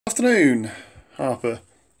Afternoon, Harper.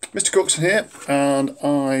 Mr. Cookson here, and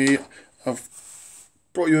I have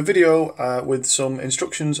brought you a video with some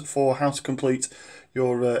instructions for how to complete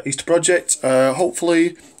your Easter project.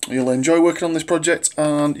 Hopefully you'll enjoy working on this project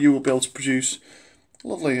and you will be able to produce a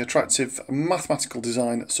lovely, attractive mathematical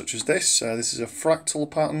design such as this. This is a fractal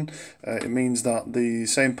pattern. It means that the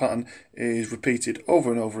same pattern is repeated over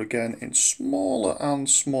and over again in smaller and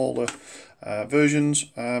smaller versions.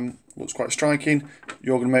 Looks quite striking.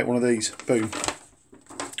 You're going to make one of these. Boom.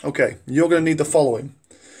 Okay, you're going to need the following: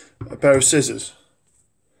 a pair of scissors,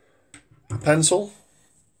 a pencil,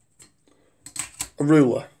 a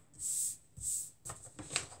ruler,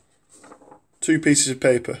 2 pieces of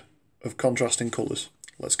paper of contrasting colours.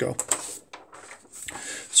 Let's go.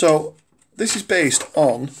 So this is based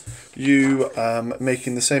on you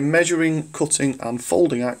making the same measuring, cutting and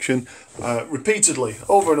folding action repeatedly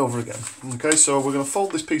over and over again. Okay, so we're going to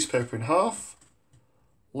fold this piece of paper in half,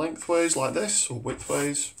 lengthways like this, or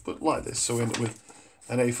widthways, but like this, so we end up with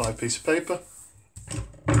an A5 piece of paper.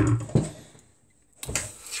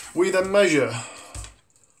 We then measure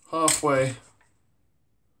halfway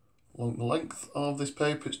along the length of this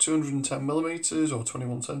paper. It's 210 millimeters or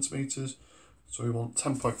 21 centimeters, so we want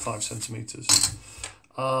 10.5 centimeters.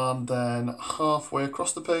 And then halfway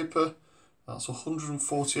across the paper, that's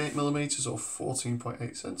 148 millimeters or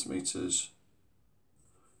 14.8 centimeters.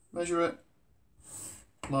 Measure it,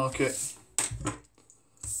 mark it,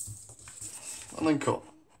 and then cut.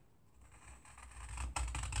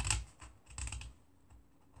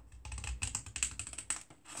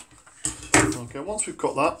 Okay, once we've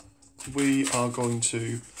cut that, we are going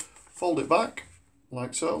to fold it back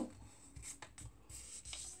like so,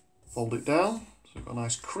 fold it down so we've got a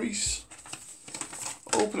nice crease,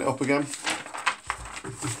 open it up again,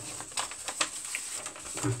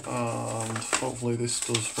 and hopefully this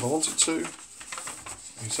does what I want it to.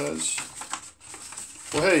 He says,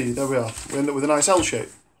 well, hey, there we are, we end up with a nice L shape.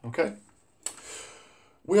 Okay,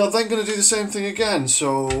 we are then going to do the same thing again,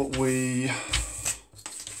 so we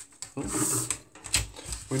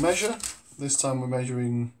measure. This time we're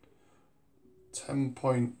measuring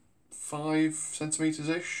 10.5 centimeters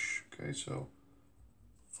ish. Okay, so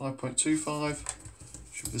 5.25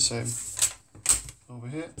 should be the same over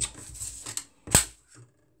here.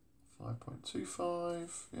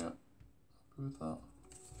 5.25, yeah, happy with that.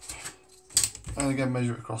 And again,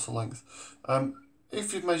 measure it across the length.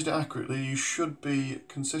 If you've measured it accurately, you should be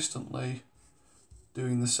consistently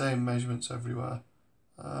doing the same measurements everywhere.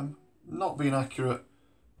 Not being accurate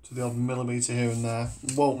to the odd millimetre here and there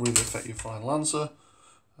won't really affect your final answer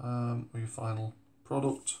or your final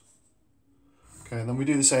product. Okay, and then we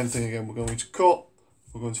do the same thing again. We're going to cut,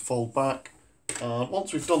 we're going to fold back, and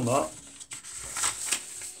once we've done that,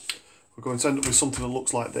 we're going to end up with something that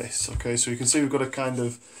looks like this. Okay, so you can see we've got a kind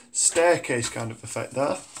of staircase kind of effect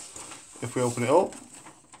there. If we open it up,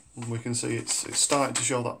 we can see it's starting to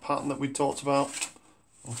show that pattern that we talked about.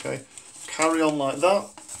 Okay, carry on like that.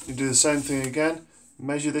 You do the same thing again.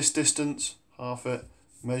 Measure this distance, half it.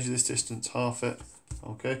 Measure this distance, half it.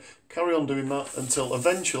 Okay, carry on doing that until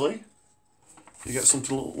eventually you get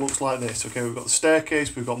something that looks like this. Okay, we've got the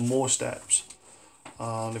staircase, we've got more steps.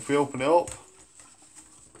 And if we open it up,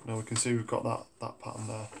 now we can see we've got that pattern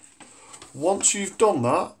there. Once you've done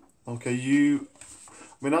that, okay,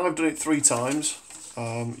 I've done it 3 times.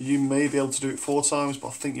 You may be able to do it 4 times, but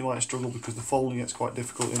I think you might struggle because the folding gets quite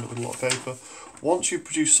difficult, you end up with a lot of paper. Once you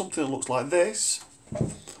produce something that looks like this,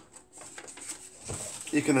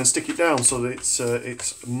 you can then stick it down so that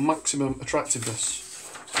it's maximum attractiveness.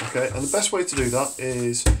 Okay, and the best way to do that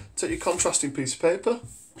is take your contrasting piece of paper,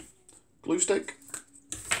 glue stick,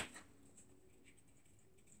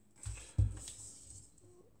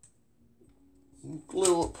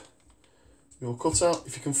 glue up your cutout.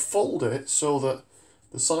 If you can fold it so that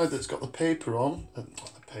the side that's got the paper on,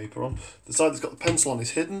 the side that's got the pencil on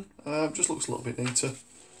is hidden, just looks a little bit neater.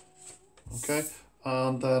 Okay,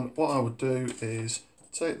 and then what I would do is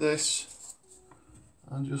take this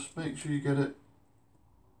and just make sure you get it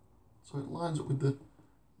so it lines up with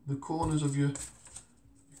the corners of your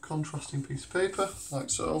contrasting piece of paper, like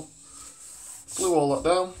so. Glue all that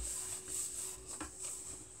down.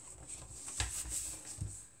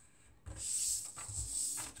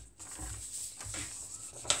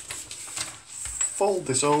 Fold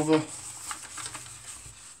this over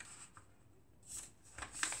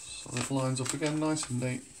so it lines up again nice and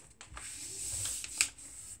neat,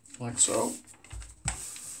 like so.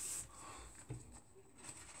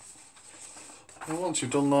 And once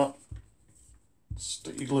you've done that,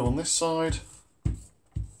 stick your glue on this side.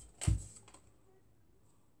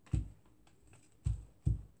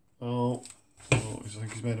 Oh, I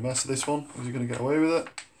think he's made a mess of this one. Is he going to get away with it?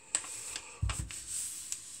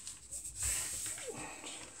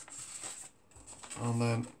 And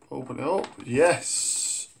then open it up.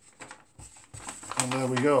 Yes! And there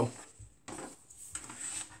we go.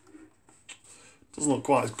 Doesn't look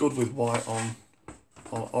quite as good with white on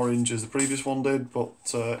orange as the previous one did, but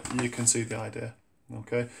you can see the idea.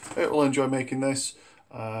 Okay, I hope you'll enjoy making this.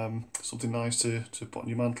 Something nice to put on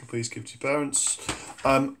your mantelpiece, give to your parents.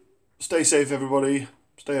 Stay safe, everybody.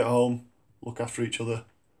 Stay at home. Look after each other.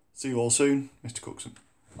 See you all soon. Mr. Cookson.